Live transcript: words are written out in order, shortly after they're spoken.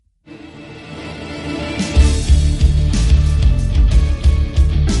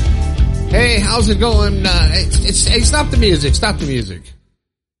how's it going? Hey, stop the music. Stop the music.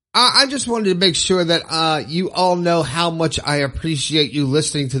 I just wanted to make sure that you all know how much I appreciate you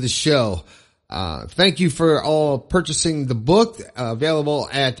listening to the show. Thank you for all purchasing the book, available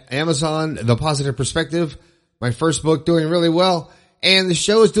at Amazon, The Positive Perspective. My first book doing really well, and the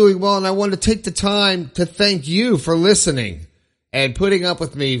show is doing well, and I wanted to take the time to thank you for listening and putting up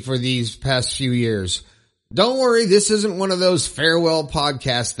with me for these past few years. Don't worry, this isn't one of those farewell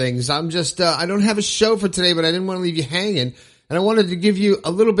podcast things. I'm just, I don't have a show for today, but I didn't want to leave you hanging. And I wanted to give you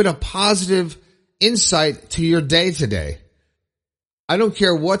a little bit of positive insight to your day today. I don't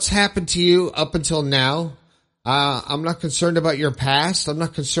care what's happened to you up until now. I'm not concerned about your past. I'm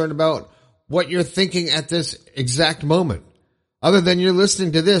not concerned about what you're thinking at this exact moment. Other than you're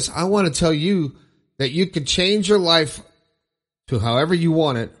listening to this, I want to tell you that you can change your life to however you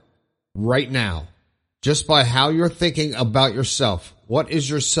want it right now. Just by how you're thinking about yourself. What is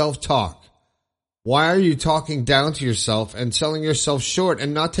your self-talk? Why are you talking down to yourself and selling yourself short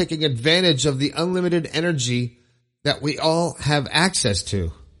and not taking advantage of the unlimited energy that we all have access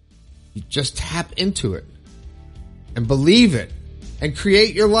to? You just tap into it and believe it and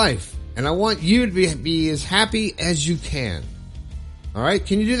create your life. And I want you to be as happy as you can. All right?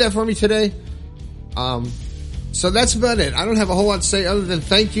 Can you do that for me today? So that's about it. I don't have a whole lot to say other than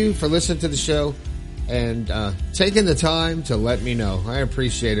thank you for listening to the show and taking the time to let me know. I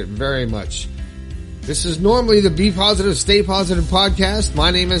appreciate it very much. This is normally the Be Positive, Stay Positive podcast.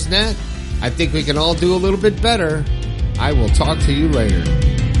 My name is Nat. I think we can all do a little bit better. I will talk to you later.